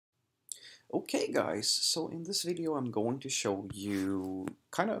Okay guys, so in this video I'm going to show you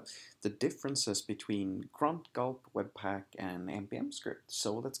kind of the differences between Grunt, Gulp, Webpack and Npm Scripts.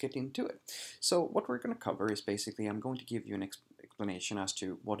 So let's get into it. So what we're going to cover is basically I'm going to give you an explanation as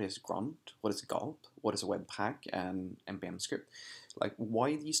to what is Grunt, what is Gulp, what is Webpack and Npm Script, like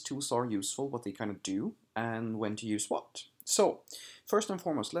why these tools are useful, what they kind of do, and when to use what. So first and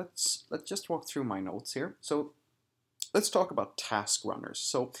foremost, let's just walk through my notes here. So let's talk about task runners.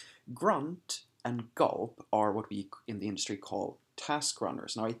 So Grunt and Gulp are what we in the industry call task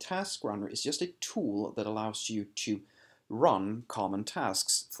runners. Now a task runner is just a tool that allows you to run common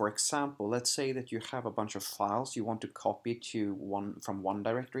tasks. For example, let's say that you have a bunch of files you want to copy from one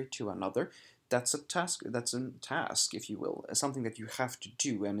directory to another. That's a task, if you will, something that you have to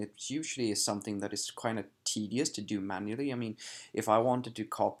do, and it usually is something that is kind of tedious to do manually. I mean, if I wanted to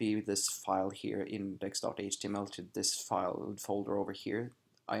copy this file here, index.html, to this file folder over here,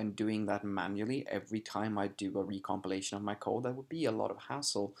 I am doing that manually every time I do a recompilation of my code. That would be a lot of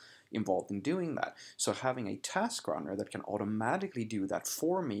hassle involved in doing that. So having a task runner that can automatically do that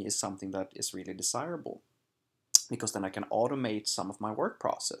for me is something that is really desirable, because then I can automate some of my work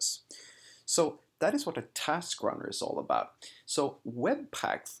process. So that is what a task runner is all about. So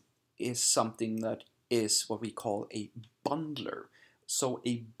Webpack is something that is what we call a bundler. So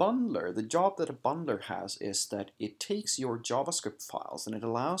a bundler, the job that a bundler has is that it takes your JavaScript files and it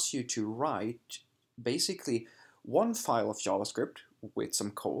allows you to write basically one file of JavaScript with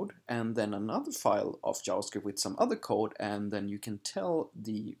some code and then another file of JavaScript with some other code, and then you can tell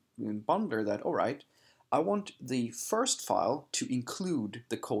the bundler that, all right, I want the first file to include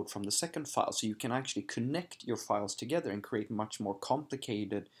the code from the second file, so you can actually connect your files together and create much more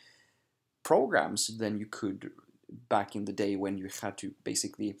complicated programs than you could back in the day, when you had to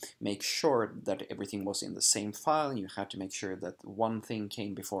basically make sure that everything was in the same file, and you had to make sure that one thing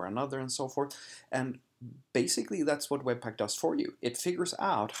came before another and so forth. And basically that's what Webpack does for you. It figures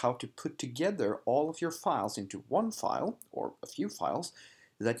out how to put together all of your files into one file or a few files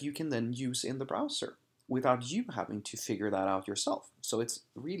that you can then use in the browser without you having to figure that out yourself. So it's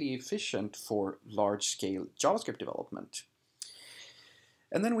really efficient for large-scale JavaScript development.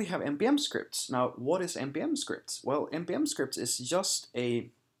 And then we have Npm Scripts. Now, what is Npm Scripts? Well, Npm Scripts is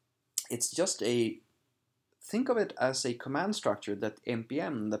think of it as a command structure that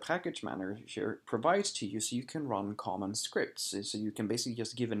Npm, the package manager, provides to you so you can run common scripts. So you can basically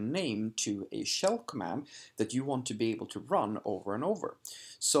just give a name to a shell command that you want to be able to run over and over.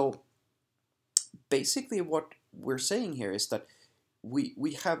 So basically what we're saying here is that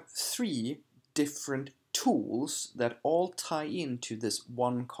we have three different tools that all tie into this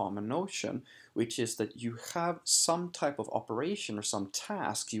one common notion, which is that you have some type of operation or some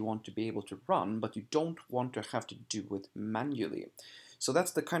task you want to be able to run, but you don't want to have to do it manually. So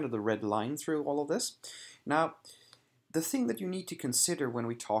that's the kind of the red line through all of this. Now, the thing that you need to consider when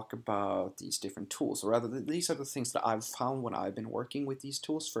we talk about these different tools, or rather these are the things that I've found when I've been working with these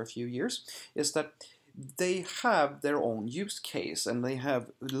tools for a few years, is that they have their own use case, and they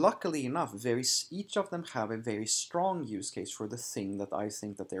have, luckily enough, each of them have a very strong use case for the thing that I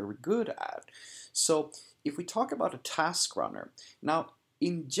think that they're good at. So if we talk about a task runner, now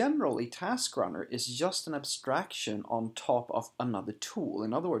in general a task runner is just an abstraction on top of another tool.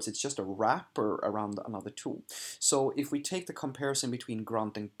 In other words, it's just a wrapper around another tool. So if we take the comparison between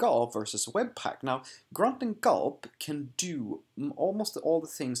Grunt and Gulp versus Webpack, now Grunt and Gulp can do almost all the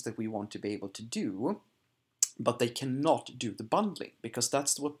things that we want to be able to do, but they cannot do the bundling, because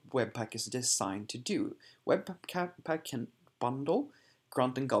that's what Webpack is designed to do. Webpack can bundle,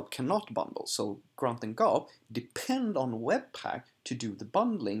 Grunt and Gulp cannot bundle. So Grunt and Gulp depend on Webpack to do the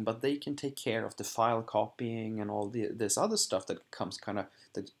bundling, but they can take care of the file copying and all this other stuff that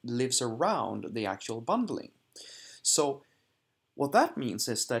that lives around the actual bundling. So what that means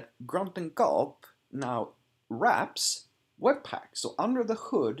is that Grunt and Gulp now wraps Webpack. So under the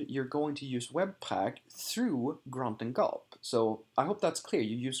hood, you're going to use Webpack through Grunt and Gulp. So I hope that's clear.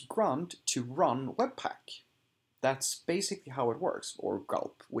 You use Grunt to run Webpack. That's basically how it works, or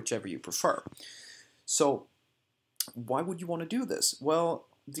Gulp, whichever you prefer. So why would you want to do this? Well,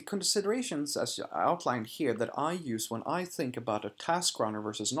 the considerations as outlined here that I use when I think about a task runner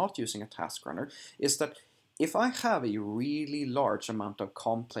versus not using a task runner is that if I have a really large amount of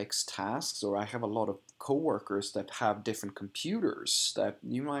complex tasks, or I have a lot of coworkers that have different computers that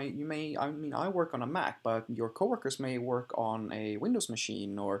I work on a Mac, but your coworkers may work on a Windows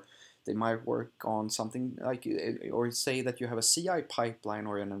machine, or they might work on something like, or say that you have a CI pipeline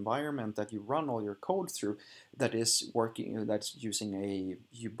or an environment that you run all your code through that is working, that's using a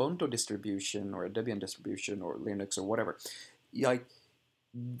Ubuntu distribution or a Debian distribution or Linux or whatever. Like,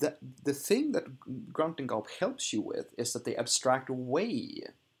 the thing that Grunt and Gulp helps you with is that they abstract away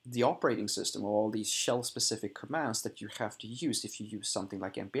the operating system or all these shell-specific commands that you have to use if you use something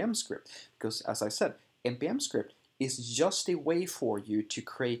like npm script. Because as I said, npm script is just a way for you to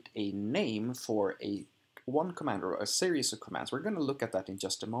create a name for one command or a series of commands. We're going to look at that in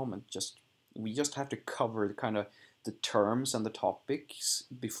just a moment. We just have to cover the terms and the topics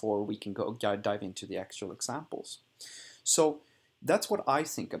before we can go dive into the actual examples. So that's what I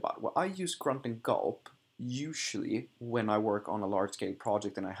think about. Well, I use Grunt and Gulp usually when I work on a large-scale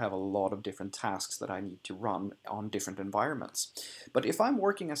project and I have a lot of different tasks that I need to run on different environments. But if I'm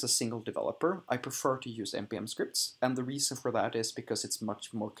working as a single developer, I prefer to use npm scripts, and the reason for that is because it's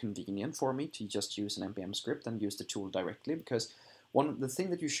much more convenient for me to just use an npm script and use the tool directly, because the thing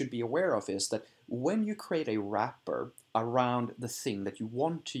that you should be aware of is that when you create a wrapper around the thing that you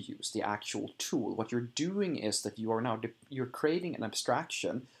want to use, the actual tool, what you're doing is that you're creating an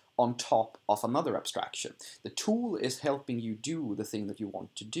abstraction on top of another abstraction. The tool is helping you do the thing that you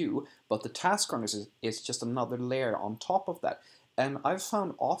want to do, but the task runner is just another layer on top of that. And I've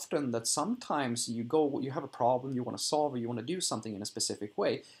found often that sometimes you have a problem you want to solve, or you want to do something in a specific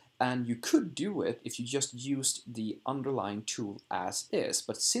way, and you could do it if you just used the underlying tool as is.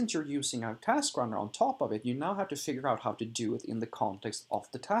 But since you're using a task runner on top of it, you now have to figure out how to do it in the context of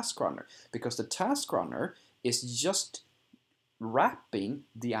the task runner, because the task runner is just wrapping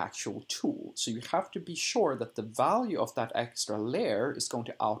the actual tool. So you have to be sure that the value of that extra layer is going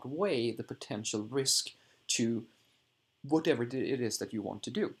to outweigh the potential risk to whatever it is that you want to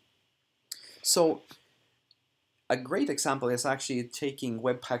do. So a great example is actually taking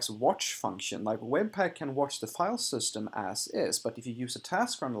Webpack's watch function. Like, Webpack can watch the file system as is, but if you use a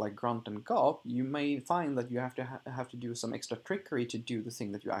task runner like Grunt and Gulp, you may find that you have to do some extra trickery to do the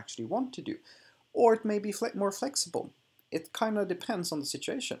thing that you actually want to do. Or it may be more flexible. It kind of depends on the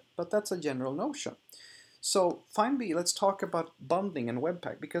situation, but that's a general notion. So finally, let's talk about bundling and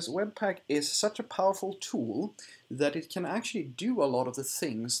Webpack, because Webpack is such a powerful tool that it can actually do a lot of the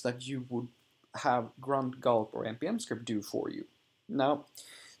things that you would have Grunt, Gulp, or npm script do for you. Now,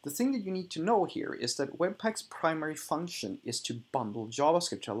 the thing that you need to know here is that Webpack's primary function is to bundle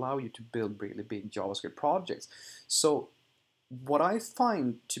JavaScript, to allow you to build really big JavaScript projects. So what I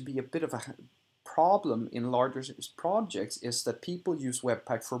find to be a bit of a problem in larger projects is that people use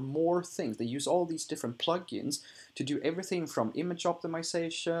Webpack for more things. They use all these different plugins to do everything from image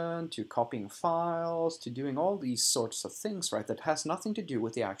optimization to copying files to doing all these sorts of things, right, that has nothing to do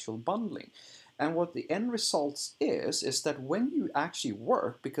with the actual bundling. And what the end result is that when you actually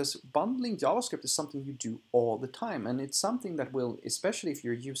work, because bundling JavaScript is something you do all the time, and it's something that will, especially if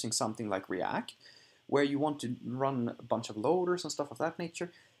you're using something like React, where you want to run a bunch of loaders and stuff of that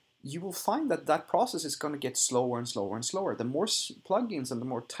nature, you will find that that process is going to get slower and slower and slower. The more plugins and the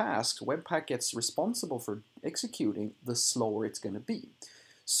more tasks Webpack gets responsible for executing, the slower it's going to be.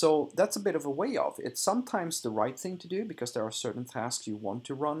 So that's a bit of a way off. It's sometimes the right thing to do because there are certain tasks you want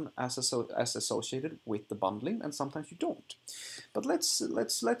to run as associated with the bundling, and sometimes you don't. But let's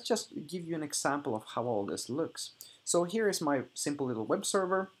just give you an example of how all this looks. So here is my simple little web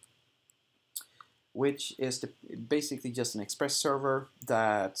server, which is basically just an express server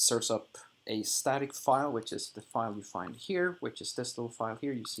that serves up a static file, which is the file you find here, which is this little file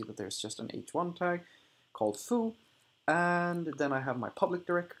here. You see that there's just an h1 tag called foo, and then I have my public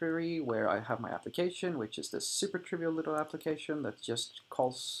directory where I have my application, which is this super trivial little application that just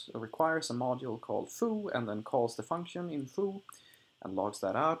requires a module called foo, and then calls the function in foo and logs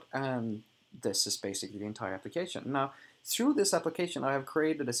that out, and this is basically the entire application. Now, through this application, I have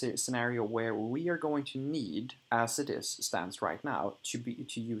created a scenario where we are going to need, as it stands right now,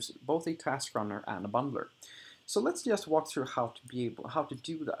 to use both a task runner and a bundler. So let's just walk through how to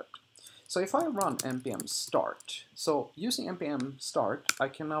do that. So if I run npm start, so using npm start, I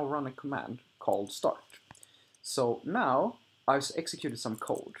can now run a command called start. So now I've executed some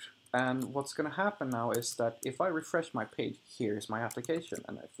code, and what's going to happen now is that if I refresh my page, here's my application,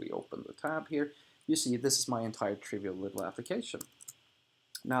 and if we open the tab here, you see this is my entire trivial little application.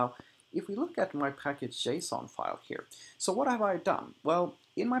 Now, if we look at my package.json file here, so what have I done? Well,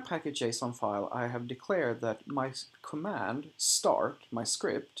 in my package.json file, I have declared that my command start, my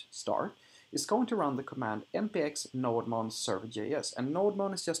script start, is going to run the command npx nodemon server.js. And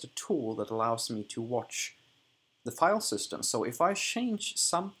nodemon is just a tool that allows me to watch the file system. So if I change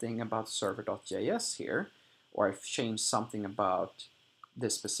something about server.js here, or I've changed something about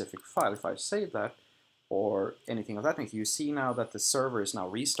this specific file, if I save that, or anything of that nature, you see now that the server is now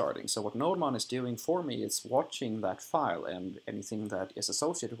restarting. So what nodemon is doing for me is watching that file and anything that is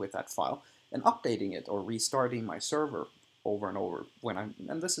associated with that file and updating it or restarting my server over and over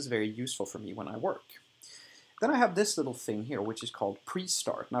and this is very useful for me when I work. Then I have this little thing here, which is called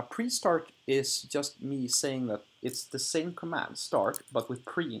pre-start. Now, pre-start is just me saying that it's the same command, start, but with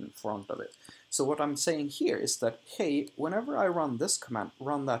pre in front of it. So what I'm saying here is that, hey, whenever I run this command,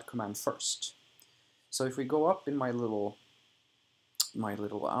 run that command first. So if we go up in my little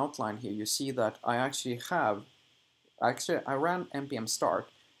outline here, you see that I actually I ran npm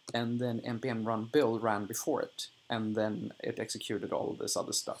start, and then npm run build ran before it, and then it executed all of this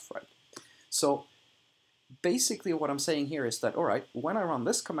other stuff, right? So basically what I'm saying here is that, all right, when I run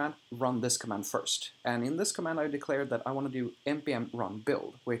this command first. And in this command I declared that I want to do npm run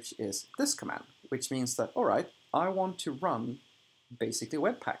build, which is this command, which means that, all right, I want to run basically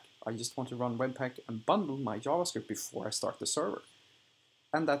Webpack. I just want to run Webpack and bundle my JavaScript before I start the server.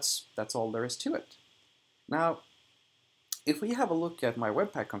 And that's all there is to it. Now, if we have a look at my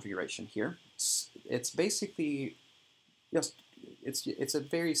Webpack configuration here, it's basically just it's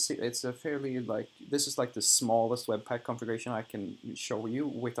a fairly, like, this is like the smallest Webpack configuration I can show you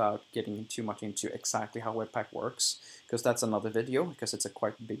without getting too much into exactly how Webpack works, because that's another video, because it's a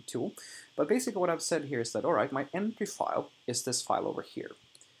quite big tool. But basically what I've said here is that, all right, my entry file is this file over here,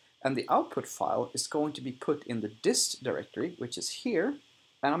 and the output file is going to be put in the dist directory, which is here,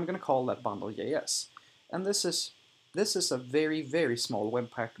 and I'm going to call that bundle.js. And this is a very, very small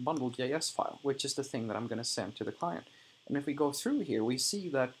Webpack bundle.js file, which is the thing that I'm going to send to the client. And if we go through here, we see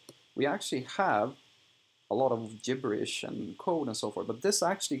that we actually have a lot of gibberish and code and so forth, but this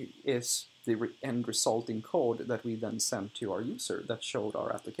actually is the end resulting code that we then send to our user that showed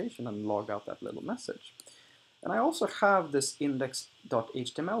our application and log out that little message. And I also have this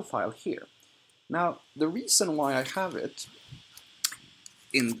index.html file here. Now, the reason why I have it,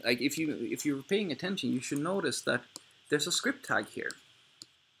 if you're paying attention, you should notice that there's a script tag here,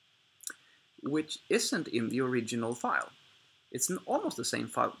 which isn't in the original file. It's almost the same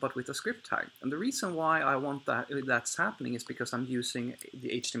file, but with a script tag. And the reason why I want that's happening is because I'm using the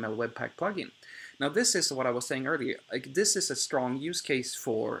HTML Webpack plugin. Now, this is what I was saying earlier. Like, this is a strong use case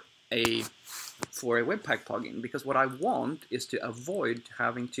for a Webpack plugin, because what I want is to avoid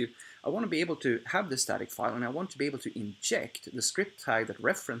having to. I want to be able to have this static file, and I want to be able to inject the script tag that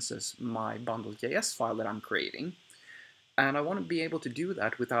references my bundle.js file that I'm creating. And I want to be able to do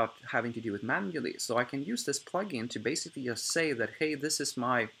that without having to do it manually. So I can use this plugin to basically just say that, hey, this is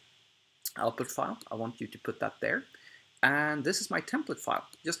my output file. I want you to put that there. And this is my template file.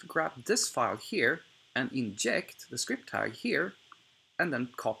 Just grab this file here and inject the script tag here, and then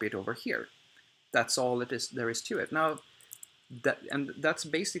copy it over here. That's all there is to it. Now, that's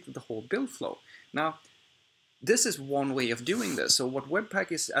basically the whole build flow. Now, this is one way of doing this. So what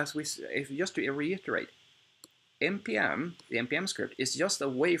Webpack is, just to reiterate, the npm script is just a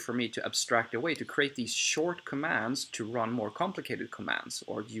way for me to abstract away, to create these short commands to run more complicated commands,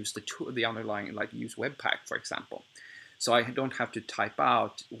 or use the underlying, like use Webpack, for example. So I don't have to type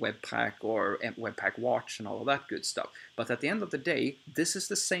out Webpack or Webpack watch and all of that good stuff. But at the end of the day, this is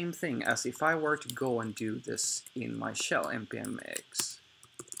the same thing as if I were to go and do this in my shell, npmx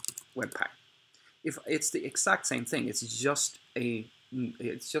Webpack. If it's the exact same thing, it's just a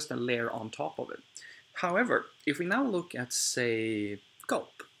layer on top of it. However, if we now look at, say,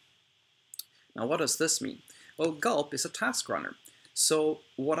 Gulp. Now, what does this mean? Well, Gulp is a task runner. So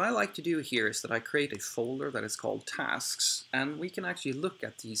what I like to do here is that I create a folder that is called tasks, and we can actually look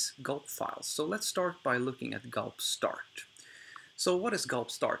at these Gulp files. So let's start by looking at Gulp start. So what is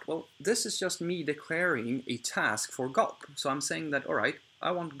Gulp start? Well, this is just me declaring a task for Gulp. So I'm saying that, all right,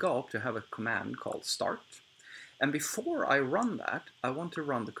 I want Gulp to have a command called start. And before I run that, I want to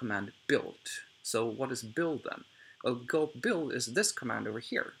run the command build. So what is build then? Well, Gulp build is this command over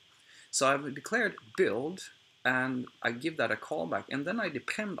here. So I've declared build, and I give that a callback, and then I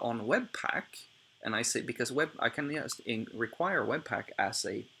depend on Webpack, and I say, because I can just require Webpack as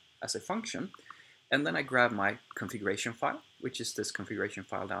a function, and then I grab my configuration file, which is this configuration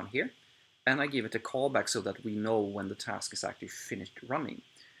file down here, and I give it a callback so that we know when the task is actually finished running.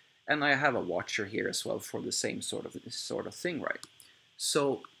 And I have a watcher here as well for the same sort of thing, right?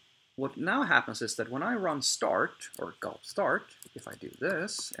 So what now happens is that when I run start, or Gulp start, if I do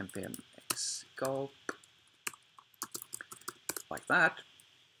this, npmx Gulp, like that,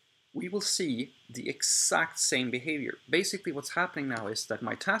 we will see the exact same behavior. Basically what's happening now is that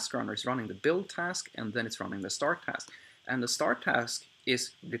my task runner is running the build task, and then it's running the start task. And the start task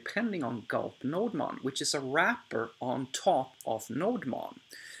is depending on Gulp nodemon, which is a wrapper on top of nodemon.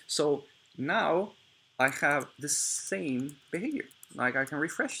 So now I have the same behavior. Like, I can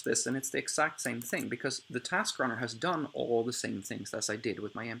refresh this and it's the exact same thing, because the task runner has done all the same things as I did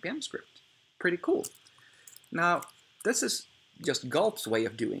with my npm script. Pretty cool. Now, This is just Gulp's way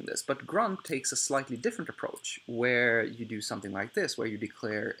of doing this, but Grunt takes a slightly different approach, where you do something like this, where you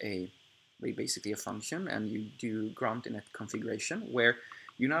declare basically a function, and you do Grunt in a configuration, where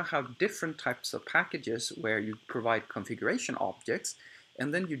you now have different types of packages where you provide configuration objects,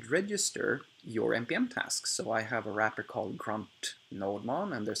 and then you'd register your NPM tasks. So I have a wrapper called Grunt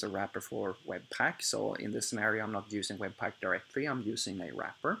NodeMon, and there's a wrapper for Webpack. So in this scenario, I'm not using Webpack directly, I'm using a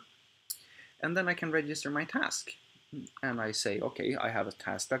wrapper. And then I can register my task. And I say, okay, I have a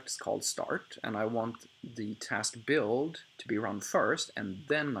task that's called start, and I want the task build to be run first, and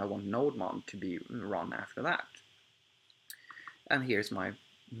then I want NodeMon to be run after that. And here's my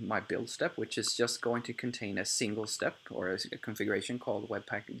build step, which is just going to contain a single step or a configuration called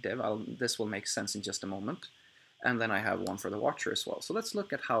Webpack dev. This will make sense in just a moment. And then I have one for the watcher as well. So let's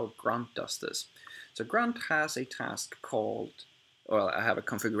look at how Grunt does this. So Grunt has a task called, well, I have a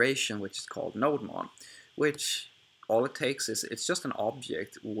configuration which is called NodeMon, which all it takes is, it's just an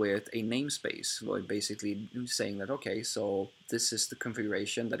object with a namespace, basically saying that, okay, so this is the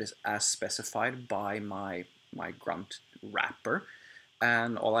configuration that is as specified by my Grunt wrapper,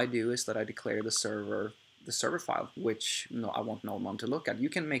 and all I do is that I declare the server file, which I want NodeMon to look at. You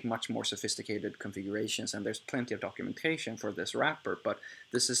can make much more sophisticated configurations, and there's plenty of documentation for this wrapper, but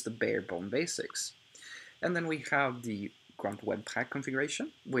this is the bare bone basics. And then we have the Grunt Webpack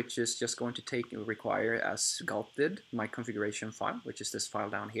configuration, which is just going to require, as Gulp did, my configuration file, which is this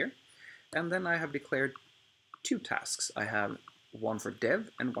file down here. And then I have declared two tasks. I have one for dev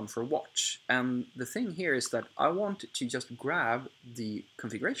and one for watch. And the thing here is that I want to just grab the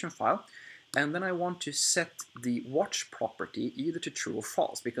configuration file, and then I want to set the watch property either to true or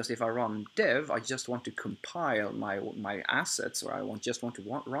false, because if I run dev, I just want to compile my assets, or I just want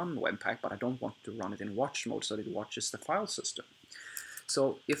to run Webpack, but I don't want to run it in watch mode so that it watches the file system.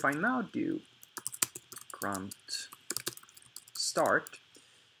 So if I now do grunt start,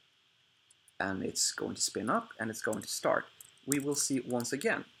 and it's going to spin up and it's going to start, we will see once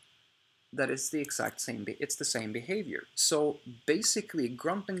again that it's the exact same, it's the same behavior. So basically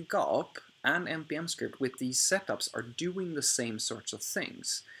Grunt and Gulp and Npm Script with these setups are doing the same sorts of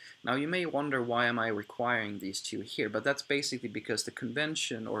things. Now you may wonder, why am I requiring these two here? But that's basically because the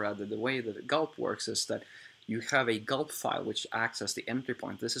convention, or rather the way that Gulp works, is that you have a Gulp file which acts as the entry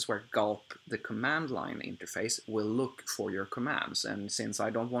point. This is where Gulp, the command line interface, will look for your commands. And since I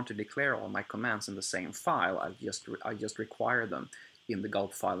don't want to declare all my commands in the same file, I just require them in the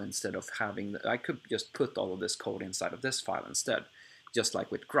Gulp file instead of having, I could just put all of this code inside of this file instead, just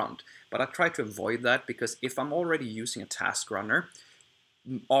like with Grunt. But I try to avoid that, because if I'm already using a task runner,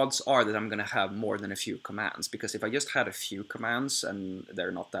 odds are that I'm going to have more than a few commands, because if I just had a few commands and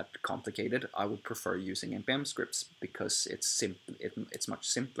they're not that complicated, I would prefer using Npm Scripts because it's much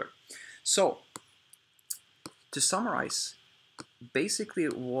simpler. So to summarize, basically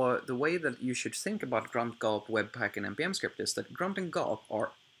the way that you should think about Grunt, Gulp, Webpack, and Npm Script is that Grunt and Gulp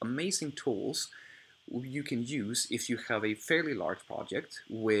are amazing tools you can use if you have a fairly large project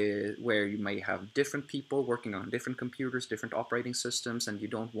where you may have different people working on different computers, different operating systems, and you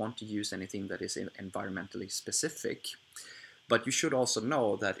don't want to use anything that is environmentally specific. But you should also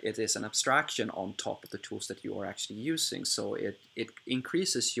know that it is an abstraction on top of the tools that you are actually using, so it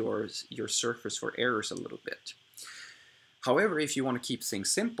increases your surface for errors a little bit. However, if you want to keep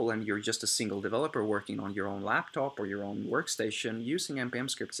things simple and you're just a single developer working on your own laptop or your own workstation, using Npm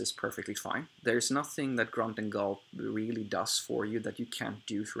Scripts is perfectly fine. There's nothing that Grunt and Gulp really does for you that you can't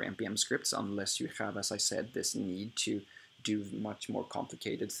do through Npm Scripts, unless you have, as I said, this need to do much more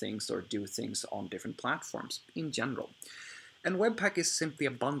complicated things or do things on different platforms in general. And Webpack is simply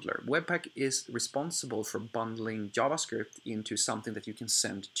a bundler. Webpack is responsible for bundling JavaScript into something that you can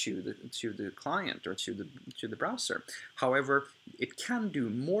send to the client or to the browser. However, it can do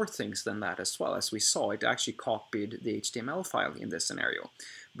more things than that as well. As we saw, it actually copied the HTML file in this scenario.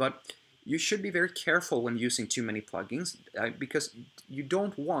 But you should be very careful when using too many plugins, because you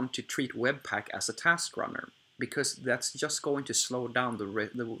don't want to treat Webpack as a task runner, because that's just going to slow down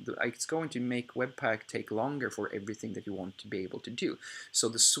it's going to make Webpack take longer for everything that you want to be able to do. So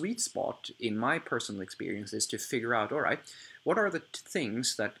the sweet spot, in my personal experience, is to figure out, all right, what are the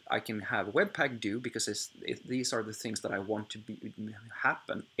things that I can have Webpack do, because these are the things that I want to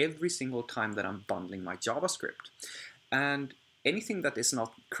happen every single time that I'm bundling my JavaScript. And anything that is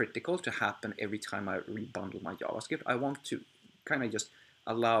not critical to happen every time I rebundle my JavaScript, I want to kind of just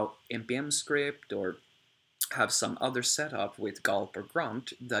allow Npm Script or have some other setup with Gulp or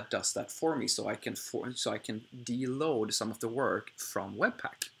Grunt that does that for me, so I can deload some of the work from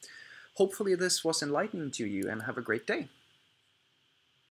Webpack. Hopefully this was enlightening to you, and have a great day.